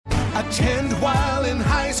Attend while in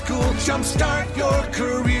high school. Jumpstart your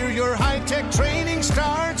career. Your high-tech training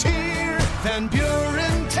starts here. Van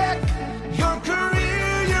Buren Tech. Your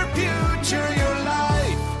career, your future, your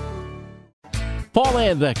life. Paul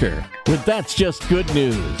Anbecker with That's Just Good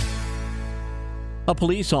News. A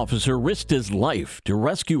police officer risked his life to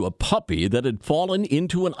rescue a puppy that had fallen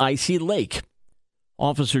into an icy lake.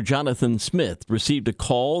 Officer Jonathan Smith received a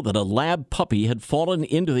call that a lab puppy had fallen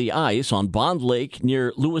into the ice on Bond Lake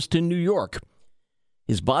near Lewiston, New York.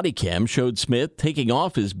 His body cam showed Smith taking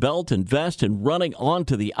off his belt and vest and running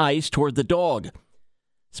onto the ice toward the dog.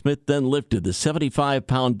 Smith then lifted the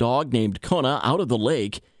 75-pound dog named Kona out of the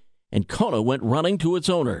lake, and Kona went running to its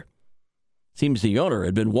owner. Seems the owner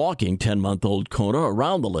had been walking 10-month-old Kona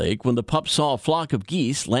around the lake when the pup saw a flock of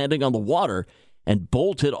geese landing on the water and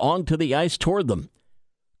bolted onto the ice toward them.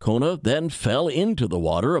 Kona then fell into the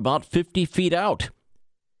water about 50 feet out.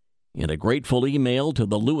 In a grateful email to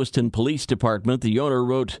the Lewiston Police Department, the owner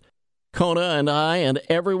wrote, "Kona and I and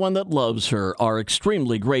everyone that loves her are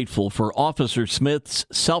extremely grateful for Officer Smith's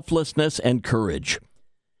selflessness and courage.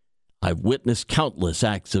 I've witnessed countless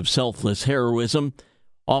acts of selfless heroism.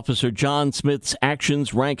 Officer John Smith's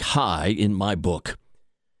actions rank high in my book."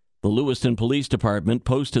 The Lewiston Police Department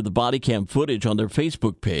posted the body cam footage on their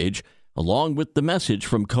Facebook page, along with the message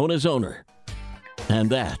from Kona's owner. And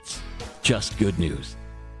that's just good news.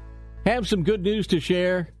 Have some good news to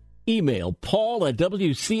share? Email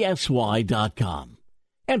paul@wcsy.com.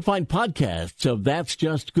 And find podcasts of That's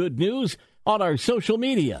Just Good News on our social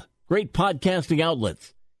media, great podcasting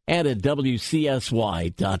outlets, and at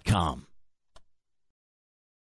wcsy.com.